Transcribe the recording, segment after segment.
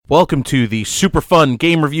Welcome to the super fun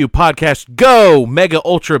game review podcast. Go Mega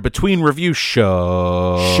Ultra Between Review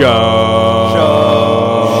Show.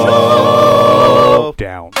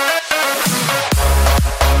 Down.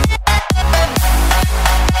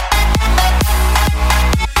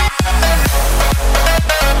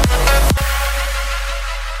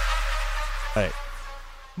 Hey,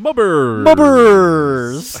 MUBRS.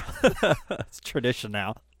 It's tradition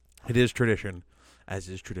now. It is tradition, as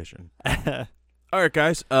is tradition. All right,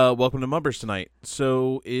 guys. Welcome to MUBRS tonight.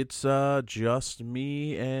 So it's just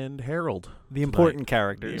me and Harold. The important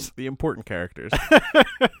characters. The important characters.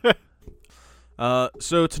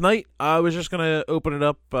 So tonight I was just gonna open it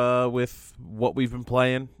up with what we've been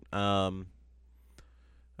playing. Go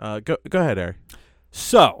ahead, Ari.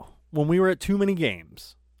 So when we were at Too Many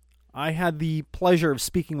Games, I had the pleasure of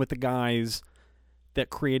speaking with the guys that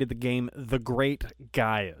created the game The Great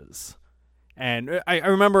Gaias. And I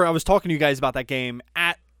remember I was talking to you guys about that game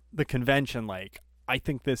at the convention. Like, I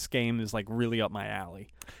think this game is, like, really up my alley.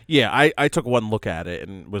 Yeah, I took one look at it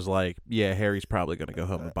and was like, yeah, Harry's probably going to go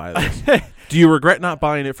home and buy this. Do you regret not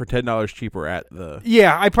buying it for $10 cheaper at the...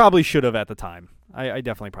 Yeah, I probably should have at the time. I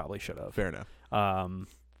definitely probably should have. Fair enough.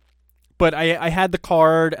 But I had the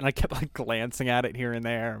card, and I kept, like, glancing at it here and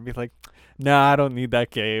there and be like, nah, I don't need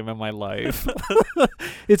that game in my life.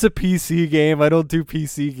 It's a PC game. I don't do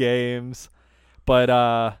PC games. But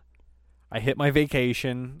I hit my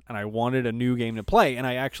vacation, and I wanted a new game to play, and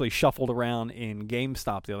I actually shuffled around in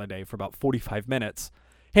GameStop the other day for about 45 minutes,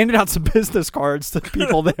 handed out some business cards to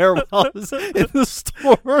people there while I was in the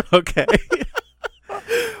store. Okay.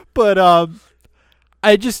 But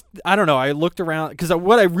I don't know, I looked around, because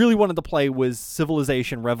what I really wanted to play was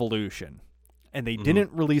Civilization Revolution, and they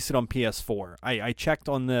didn't release it on PS4. I checked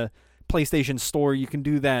on the PlayStation Store. You can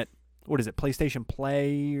do that. What is it, PlayStation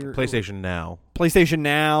Play? PlayStation Now. PlayStation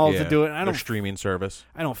Now Yeah, to do it. their streaming service.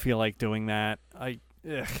 I don't feel like doing that.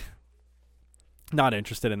 Not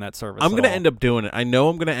interested in that service. I'm going to end up doing it. I know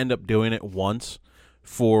I'm going to end up doing it once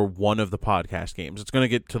for one of the podcast games. It's going to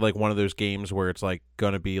get to like one of those games where it's like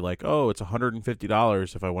going to be like, oh, it's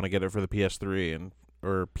 $150 if I want to get it for the PS3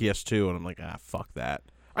 or PS2, and I'm like, fuck that.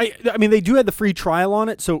 I mean, they do have the free trial on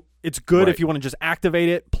it, so it's good Right. if you want to just activate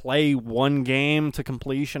it, play one game to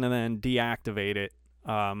completion, and then deactivate it.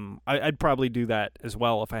 I'd probably do that as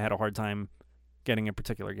well if I had a hard time getting a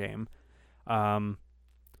particular game. So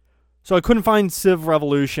I couldn't find Civ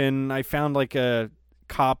Revolution. I found like a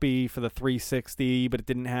copy for the 360, but it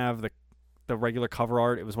didn't have the regular cover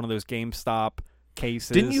art. It was one of those GameStop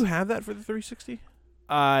cases. Didn't you have that for the 360?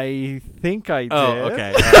 I think I did. Oh,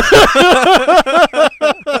 okay.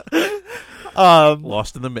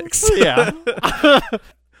 Lost in the mix. Yeah.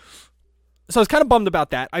 So I was kind of bummed about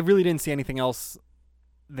that. I really didn't see anything else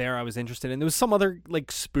there I was interested in. There was some other like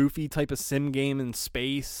spoofy type of sim game in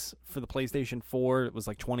space for the PlayStation 4. It was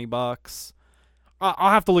like $20.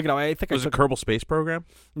 I'll have to look it up. I think Was it Kerbal Space Program?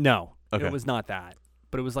 No, Okay. It was not that.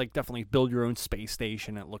 But it was like definitely build your own space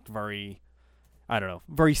station. It looked very, I don't know,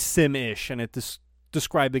 very sim-ish, and it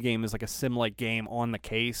described the game as like a sim-like game on the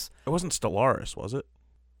case. It wasn't Stellaris, was it?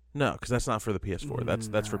 No, because that's not for the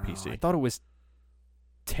PS4. That's for PC. I thought it was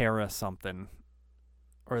Terra something,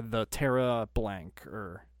 or the Terra blank,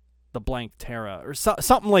 or the blank Terra, or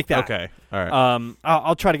something like that. Okay, all right.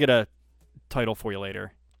 I'll try to get a title for you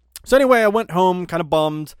later. So anyway, I went home kind of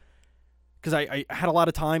bummed because I had a lot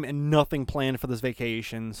of time and nothing planned for this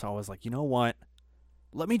vacation. So I was like, you know what?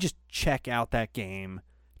 Let me just check out that game.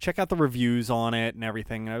 Check out the reviews on it and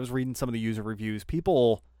everything. And I was reading some of the user reviews.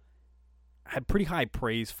 People had pretty high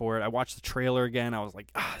praise for it. I watched the trailer again. I was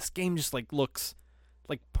like, this game just like looks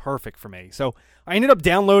like perfect for me. So I ended up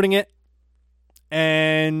downloading it,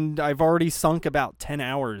 and I've already sunk about 10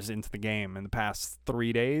 hours into the game in the past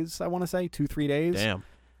 3 days. I want to say 2-3 days. Damn.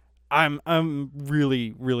 I'm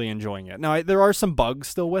really, really enjoying it. Now there are some bugs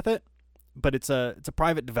still with it, but it's a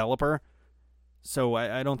private developer, so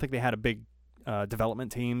I don't think they had a big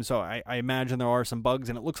development team, so I imagine there are some bugs,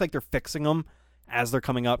 and it looks like they're fixing them as they're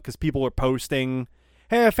coming up, because people are posting,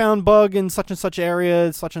 hey, I found bug in such and such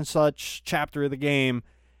area, such and such chapter of the game,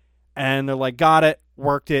 and they're like, got it,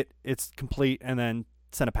 worked it, it's complete, and then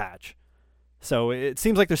sent a patch. So it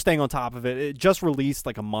seems like they're staying on top of it. It just released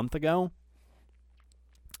like a month ago.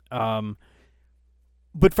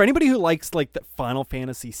 But for anybody who likes like the Final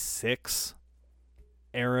Fantasy VI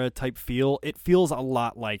era type feel, it feels a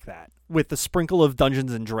lot like that, with the sprinkle of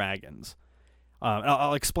Dungeons and Dragons.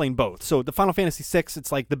 I'll explain both. So the Final Fantasy VI,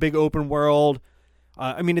 it's like the big open world.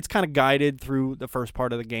 I mean, it's kind of guided through the first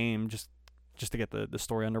part of the game just to get the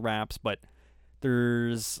story under wraps. But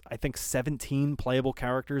There's, I think, 17 playable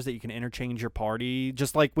characters that you can interchange your party,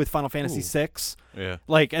 just like with Final Fantasy VI. Yeah.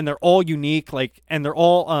 Like, and they're all unique, like, and they're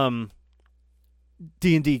all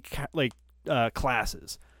D&D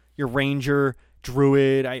classes. Your ranger,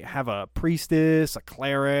 druid, I have a priestess, a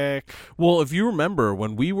cleric. Well, if you remember,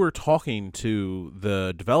 when we were talking to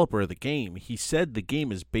the developer of the game, he said the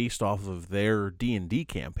game is based off of their D&D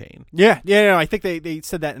campaign. Yeah, no, I think they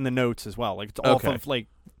said that in the notes as well. Like, it's off of, like,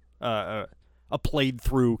 a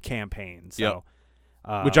played-through campaign. So,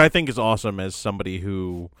 which I think is awesome as somebody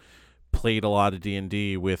who played a lot of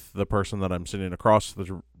D&D with the person that I'm sitting across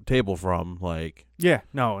the table from. Like,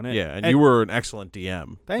 and you were an excellent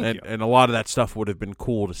DM. Thank you. And a lot of that stuff would have been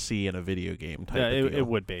cool to see in a video game type of deal. It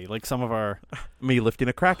would be. Like, some of our... Me lifting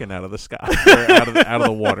a kraken out of the sky, or out of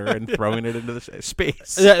the water, and throwing it into the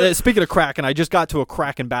space. Speaking of kraken, I just got to a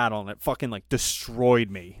kraken battle, and it fucking, like,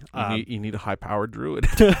 destroyed me. You need a high-powered druid.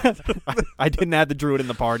 I didn't have the druid in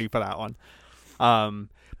the party for that one.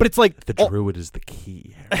 But it's like... The druid is the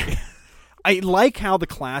key, Harry. I like how the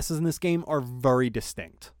classes in this game are very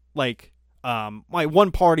distinct. Like, my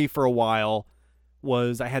one party for a while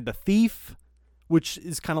was I had the thief, which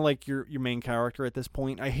is kind of like your main character at this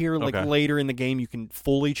point. I hear like later in the game you can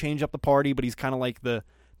fully change up the party, but he's kind of like the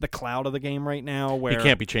cloud of the game right now, where he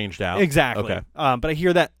can't be changed out. Exactly. Okay. But I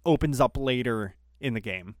hear that opens up later in the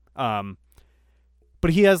game. But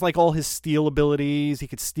he has like all his steal abilities. He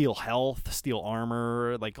could steal health, steal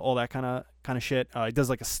armor, like all that kind of shit. He does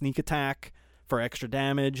like a sneak attack for extra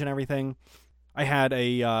damage and everything. I had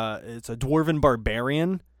it's a dwarven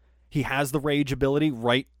barbarian. He has the rage ability,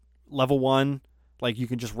 right? Level 1. Like, you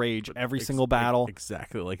can just rage every single battle.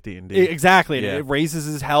 Exactly like D&D. Exactly. Yeah. It raises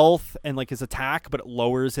his health and like his attack, but it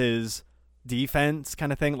lowers his defense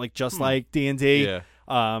kind of thing, like just like D&D. Yeah.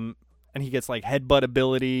 And he gets like headbutt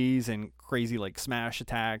abilities and crazy like smash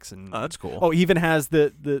attacks, and that's cool. Oh, he even has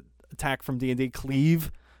the attack from D&D,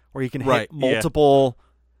 cleave, where he can hit multiple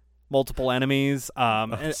enemies.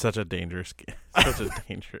 Such a dangerous game. Such a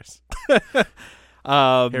dangerous.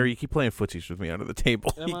 Harry, you keep playing footsies with me under the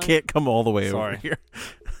table. You can't come all the way over here.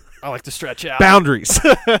 I like to stretch out. Boundaries.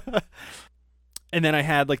 And then I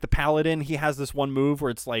had like the paladin. He has this one move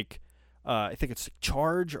where it's like, I think it's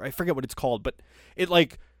charge, or I forget what it's called, but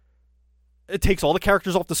it takes all the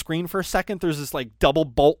characters off the screen for a second. There's this like double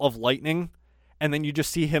bolt of lightning, and then you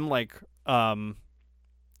just see him like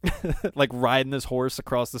like riding this horse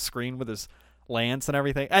across the screen with his lance and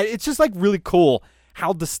everything. It's just like really cool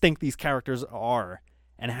how distinct these characters are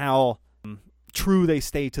and how true they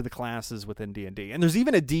stay to the classes within D&D. And there's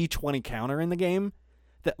even a D20 counter in the game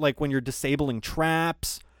that, like, when you're disabling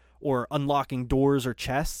traps or unlocking doors or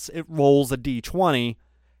chests, it rolls a D20,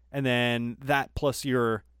 and then that plus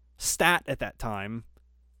your stat at that time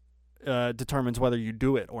determines whether you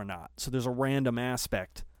do it or not. So there's a random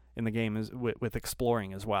aspect in the game with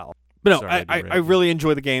exploring as well. But no, Sorry, I really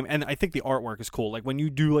enjoy the game, and I think the artwork is cool. Like, when you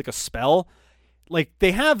do like a spell, like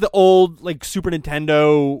they have the old like Super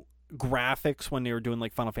Nintendo graphics when they were doing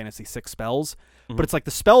like Final Fantasy VI spells, but it's like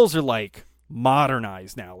the spells are like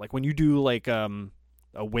modernized now. Like when you do like a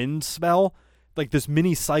wind spell, like this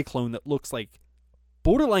mini cyclone that looks like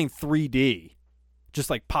borderline 3D just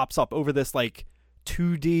like pops up over this like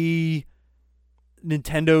 2D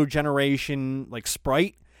Nintendo generation like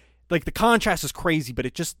sprite. Like the contrast is crazy, but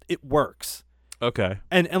it works. Okay.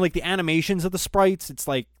 And like the animations of the sprites, it's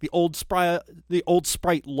like the old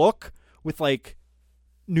sprite look with like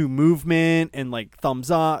new movement and like thumbs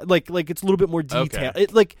up. Like it's a little bit more detailed.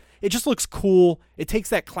 Okay. It just looks cool. It takes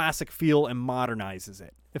that classic feel and modernizes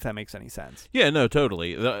it, if that makes any sense. Yeah, no,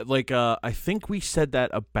 totally. I think we said that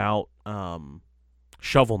about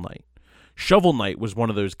Shovel Knight. Shovel Knight was one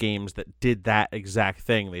of those games that did that exact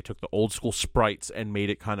thing. They took the old school sprites and made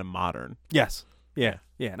it kind of modern. Yes. Yeah.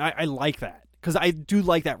 And I like that, because I do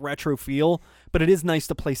like that retro feel, but it is nice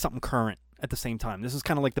to play something current at the same time. This is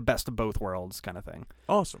kind of like the best of both worlds kind of thing.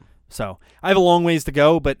 Awesome. So I have a long ways to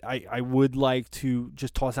go, but I would like to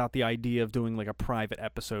just toss out the idea of doing like a private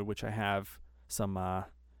episode, which I have some a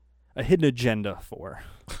hidden agenda for.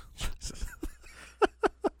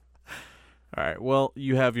 All right. Well,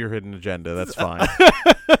 you have your hidden agenda. That's fine.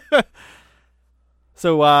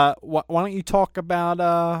 So why don't you talk about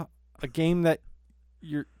a game that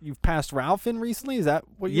you've passed Ralph in recently? Is that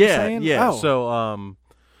what you're saying? Yeah. Oh.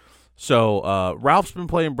 So Ralph's been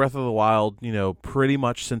playing Breath of the Wild, pretty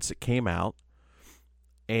much since it came out,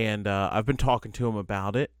 and I've been talking to him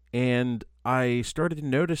about it, and I started to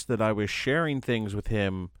notice that I was sharing things with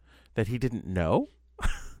him that he didn't know.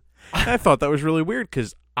 And I thought that was really weird,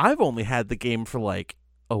 because I've only had the game for like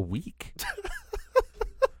a week.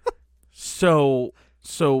 So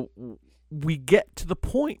we get to the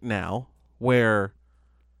point now where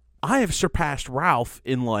I have surpassed Ralph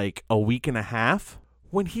in like a week and a half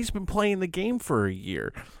when he's been playing the game for a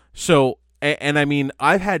year. So, and I mean,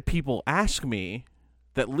 I've had people ask me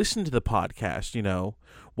that listen to the podcast, you know,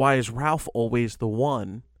 why is Ralph always the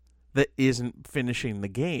one that isn't finishing the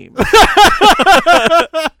game?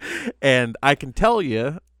 And I can tell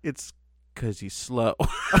you, it's because he's slow.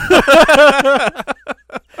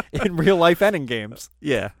 In real life and in games.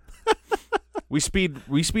 Yeah. We speed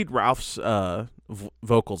Ralph's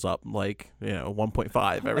vocals up like,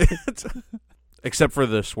 1.5 everything. Except for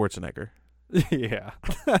the Schwarzenegger. Yeah.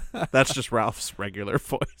 That's just Ralph's regular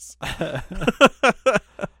voice.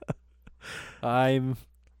 I'm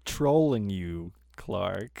trolling you,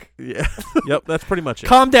 Clark. Yeah. Yep, that's pretty much it.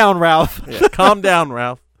 Calm down, Ralph. Yeah, calm down,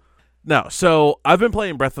 Ralph. No, so I've been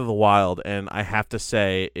playing Breath of the Wild, and I have to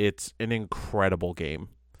say it's an incredible game.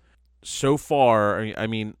 So far, I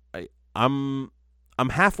mean, I'm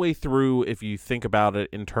halfway through if you think about it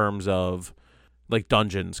in terms of like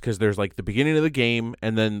dungeons, because there's like the beginning of the game,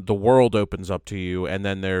 and then the world opens up to you, and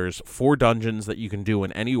then there's 4 dungeons that you can do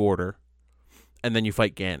in any order, and then you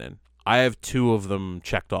fight Ganon. I have 2 of them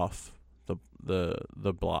checked off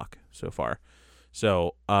the block so far.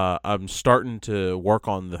 So I'm starting to work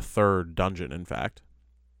on the 3rd dungeon, in fact.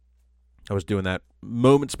 I was doing that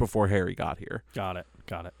moments before Harry got here. Got it.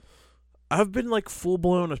 I've been like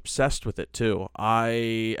full-blown obsessed with it too.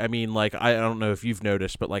 I mean, like, I don't know if you've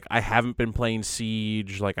noticed, but like I haven't been playing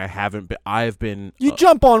Siege. Like I've been You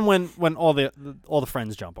jump on when all the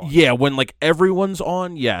friends jump on. Yeah, when like everyone's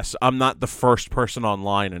on. Yes, I'm not the first person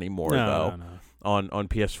online anymore though. No. On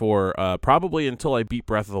PS4, probably until I beat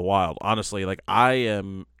Breath of the Wild. Honestly, like I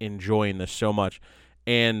am enjoying this so much,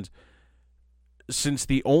 and since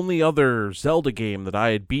the only other Zelda game that I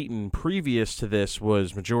had beaten previous to this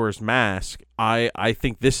was Majora's Mask, I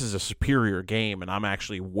think this is a superior game, and I'm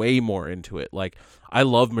actually way more into it. Like, I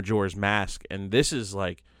love Majora's Mask, and this is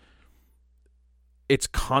like, it's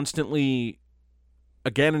constantly,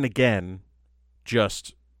 again and again,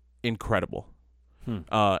 just incredible.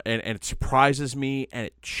 And it surprises me, and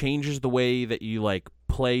it changes the way that you like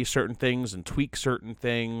play certain things and tweak certain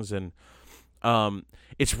things, and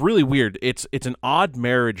it's really weird. It's an odd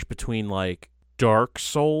marriage between like Dark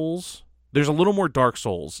Souls. There's a little more Dark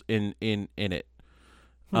Souls in it.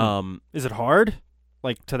 Is it hard?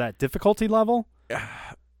 Like to that difficulty level?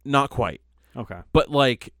 Not quite. Okay. But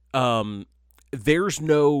like there's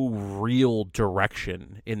no real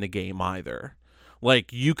direction in the game either.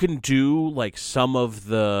 Like, you can do like some of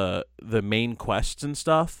the main quests and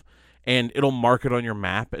stuff, and it'll mark it on your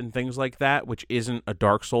map and things like that, which isn't a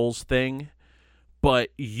Dark Souls thing. But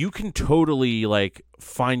you can totally like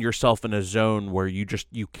find yourself in a zone where you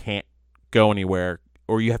can't go anywhere,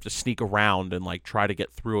 or you have to sneak around and like try to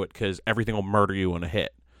get through it because everything will murder you in a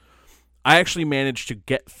hit. I actually managed to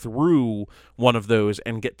get through one of those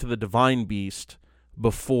and get to the Divine Beast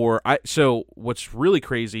before so what's really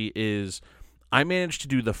crazy is I managed to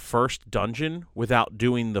do the first dungeon without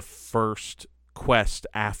doing the first quest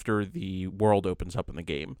after the world opens up in the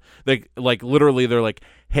game. Like literally they're like,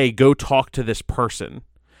 hey, go talk to this person.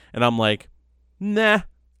 And I'm like, nah.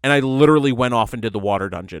 And I literally went off and did the water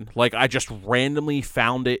dungeon. Like, I just randomly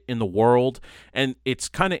found it in the world. And it's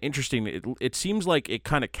kind of interesting. It seems like it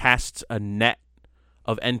kind of casts a net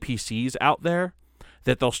of NPCs out there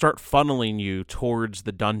that they'll start funneling you towards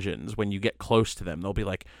the dungeons when you get close to them. They'll be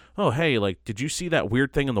like, oh, hey, like, did you see that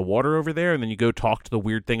weird thing in the water over there? And then you go talk to the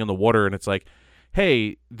weird thing in the water, and it's like,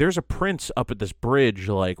 hey, there's a prince up at this bridge,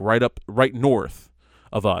 like, right north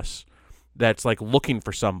of us that's, like, looking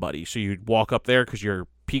for somebody. So you walk up there because you're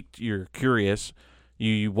piqued, you're curious.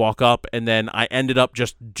 You walk up, and then I ended up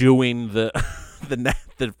just doing the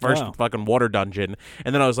the first fucking water dungeon.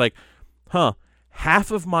 And then I was like, half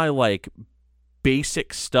of my, like,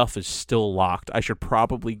 basic stuff is still locked. I should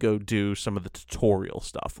probably go do some of the tutorial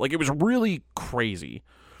stuff. Like, it was really crazy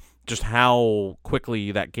just how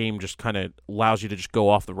quickly that game just kind of allows you to just go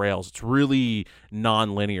off the rails. It's really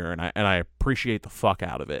non-linear, and I appreciate the fuck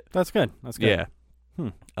out of it. That's good. Yeah.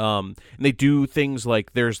 And they do things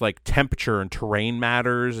like there's like temperature and terrain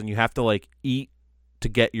matters, and you have to like eat to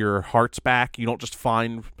get your hearts back. You don't just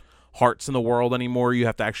find hearts in the world anymore. You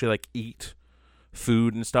have to actually like eat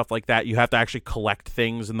food and stuff like that. You have to actually collect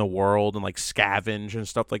things in the world and like scavenge and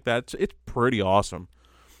stuff like that. It's pretty awesome.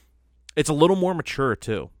 It's a little more mature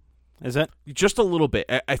too. Is it? Just a little bit.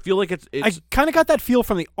 I feel like it's I kind of got that feel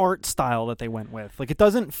from the art style that they went with. Like, it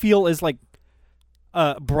doesn't feel as like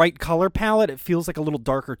a bright color palette. It feels like a little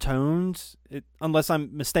darker tones, unless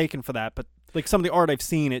I'm mistaken for that. But like some of the art I've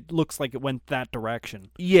seen, it looks like it went that direction.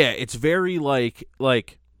 Yeah, it's very like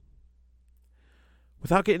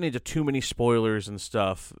without getting into too many spoilers and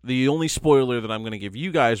stuff, the only spoiler that I'm going to give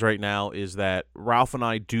you guys right now is that Ralph and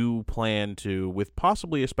I do plan to, with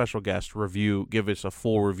possibly a special guest, give us a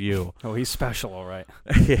full review. Oh, he's special, all right.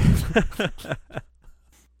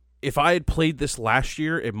 If I had played this last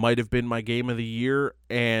year, it might have been my game of the year,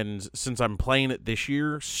 and since I'm playing it this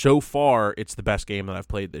year, so far, it's the best game that I've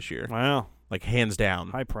played this year. Wow. Like, hands down.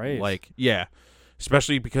 High praise. Like, yeah.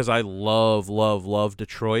 Especially because I love, love, love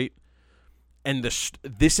Detroit. And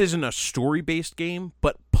this isn't a story-based game,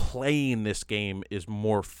 but playing this game is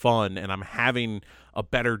more fun, and I'm having a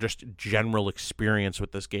better just general experience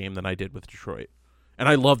with this game than I did with Detroit. And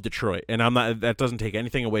I love Detroit, and that doesn't take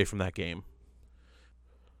anything away from that game.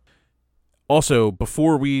 Also,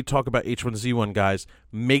 before we talk about H1Z1, guys,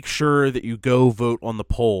 make sure that you go vote on the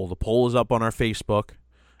poll. The poll is up on our Facebook,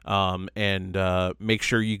 and make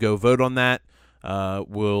sure you go vote on that.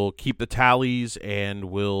 We'll keep the tallies, and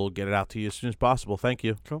we'll get it out to you as soon as possible. Thank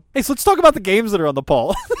you. Cool. Hey, so let's talk about the games that are on the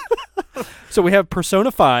poll. So we have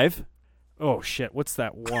Persona 5. Oh, shit. What's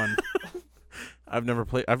that one? I've never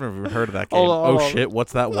even heard of that game. Hold on. Shit.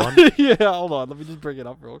 What's that one? Yeah, hold on. Let me just bring it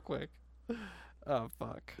up real quick. Oh,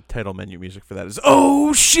 fuck. Title menu music for that is,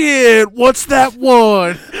 oh, shit. What's that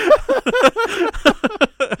one?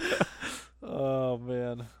 Oh,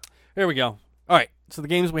 man. Here we go. All right. So the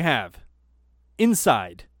games we have.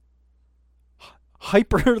 Inside.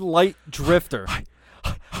 Hyper Light Drifter.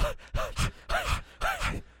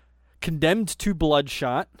 Condemned to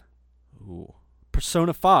Bloodshot. Ooh.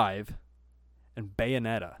 Persona 5. And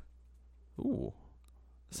Bayonetta. Ooh.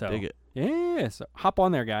 So, dig it. Yeah, so hop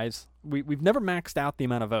on there, guys. We've never maxed out the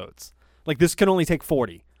amount of votes. Like, this can only take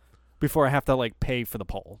 40 before I have to, like, pay for the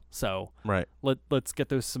poll. So right. Let's get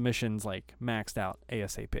those submissions, like, maxed out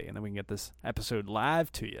ASAP, and then we can get this episode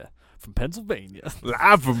live to you from Pennsylvania.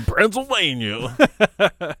 Live from Pennsylvania.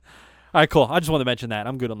 All right, cool. I just wanted to mention that.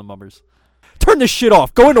 I'm good on the mumbers. Turn this shit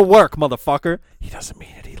off. Go into work, motherfucker. He doesn't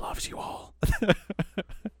mean it. He loves you all.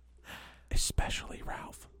 Especially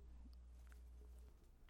Ralph.